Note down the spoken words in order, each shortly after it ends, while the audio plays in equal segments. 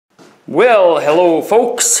Well, hello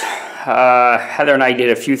folks. Heather and I did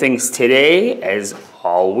a few things today, as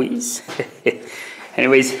always.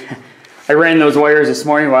 Anyways, I ran those wires this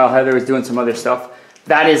morning while Heather was doing some other stuff.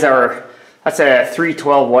 That's a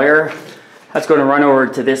 312 wire. That's going to run over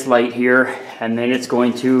to this light here, and then it's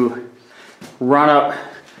going to run up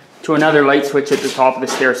to another light switch at the top of the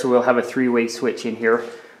stairs, so we'll have a three-way switch in here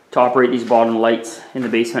to operate these bottom lights in the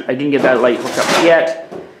basement. I didn't get that light hooked up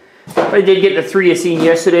yet. I did get the 3 I seen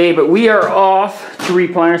yesterday, but we are off to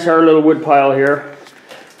replenish our little wood pile here.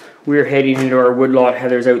 We're heading into our wood lot.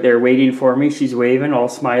 Heather's out there waiting for me. She's waving, all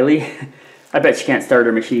smiley. I bet she can't start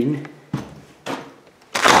her machine.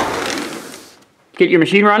 Get your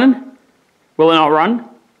machine running? Will it not run?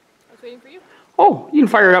 I was waiting for you. Oh, you can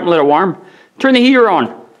fire it up and let it warm. Turn the heater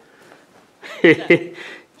on. Can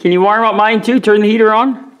you warm up mine too? Turn the heater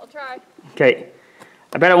on? I'll try. Okay.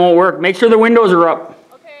 I bet it won't work. Make sure the windows are up.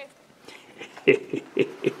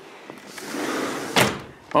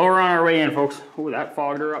 Well, we're on our way in, folks. Oh, that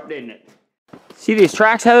fogged her up, didn't it? See these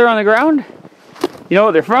tracks, Heather, on the ground? You know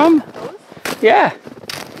what they're from? Those? Yeah.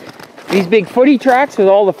 These big footy tracks with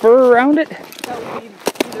all the fur around it. That would be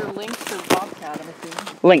either lynx or bobcat, I'm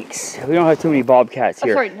assuming. Lynx. We don't have too many bobcats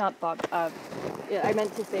here. Oh, sorry, not bob. Yeah, I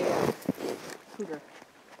meant to say cougar.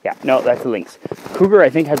 Yeah, no, that's a lynx. Cougar, I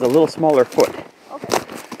think, has a little smaller foot. Okay.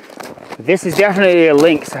 This is definitely a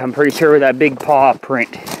lynx, I'm pretty sure, with that big paw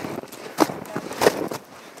print.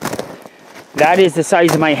 That is the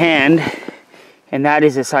size of my hand, and that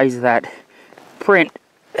is the size of that print.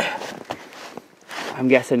 I'm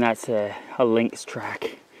guessing that's a lynx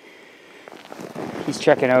track. He's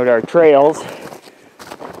checking out our trails.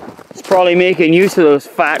 He's probably making use of those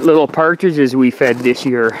fat little partridges we fed this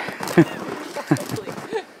year. It's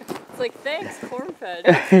like, thanks, corn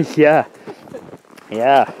fed. Yeah.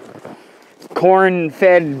 Yeah.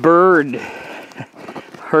 Corn-fed bird.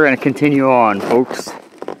 We're going to continue on, folks.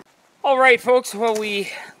 Alright, folks, well,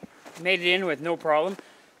 we made it in with no problem.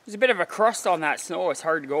 There's a bit of a crust on that snow. It's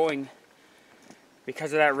hard going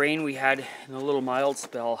because of that rain we had in a little mild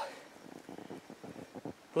spell.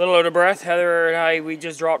 A little out of breath. Heather and I, we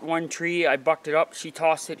just dropped one tree. I bucked it up. She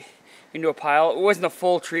tossed it into a pile. It wasn't a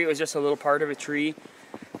full tree. It was just a little part of a tree.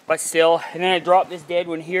 But still. And then I dropped this dead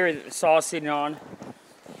one here that the saw is sitting on.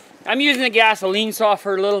 I'm using the gasoline saw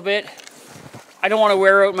for a little bit. I don't want to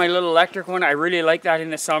wear out my little electric one. I really like that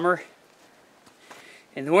in the summer.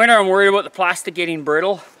 In the winter, I'm worried about the plastic getting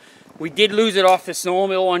brittle. We did lose it off the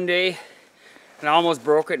snowmobile one day, and I almost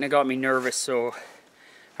broke it, and it got me nervous, so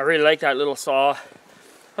I really like that little saw.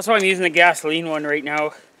 That's why I'm using the gasoline one right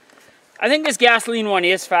now. I think this gasoline one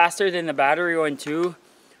is faster than the battery one too,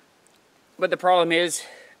 but the problem is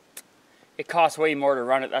it costs way more to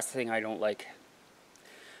run it. That's the thing I don't like.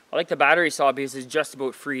 I like the battery saw because it's just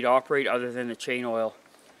about free to operate other than the chain oil.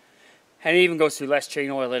 And it even goes through less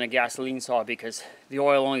chain oil than a gasoline saw because the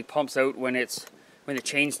oil only pumps out when the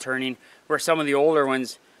chain's turning, where some of the older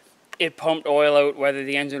ones, it pumped oil out whether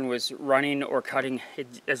the engine was running or cutting,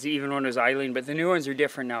 even when it was idling. But the new ones are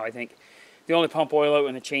different now, I think. They only pump oil out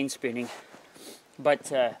when the chain's spinning.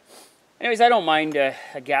 But anyways, I don't mind a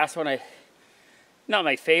gas one. Not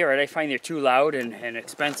my favorite. I find they're too loud and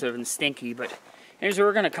expensive and stinky. But anyways,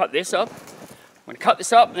 we're going to cut this up. I'm going to cut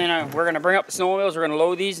this up, and then we're going to bring up the snowmobiles. We're going to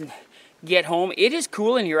load these and get home. It is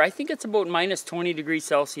cool in here. I think it's about minus 20 degrees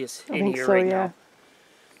Celsius in here right now.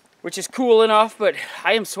 Which is cool enough, but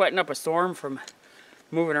I am sweating up a storm from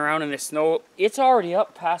moving around in the snow. It's already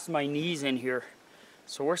up past my knees in here.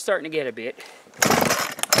 So we're starting to get a bit.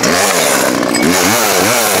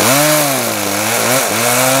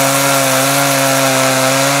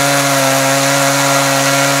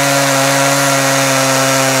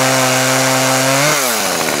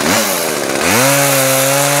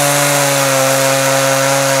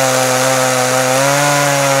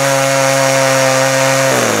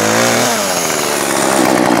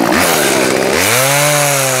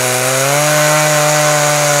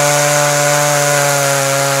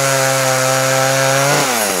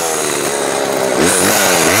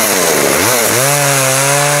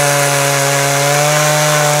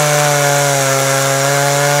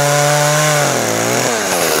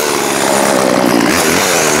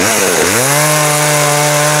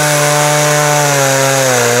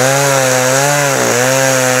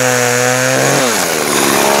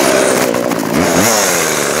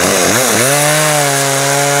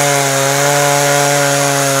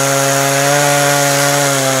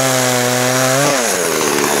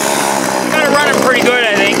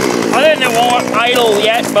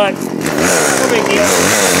 But no big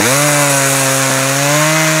deal.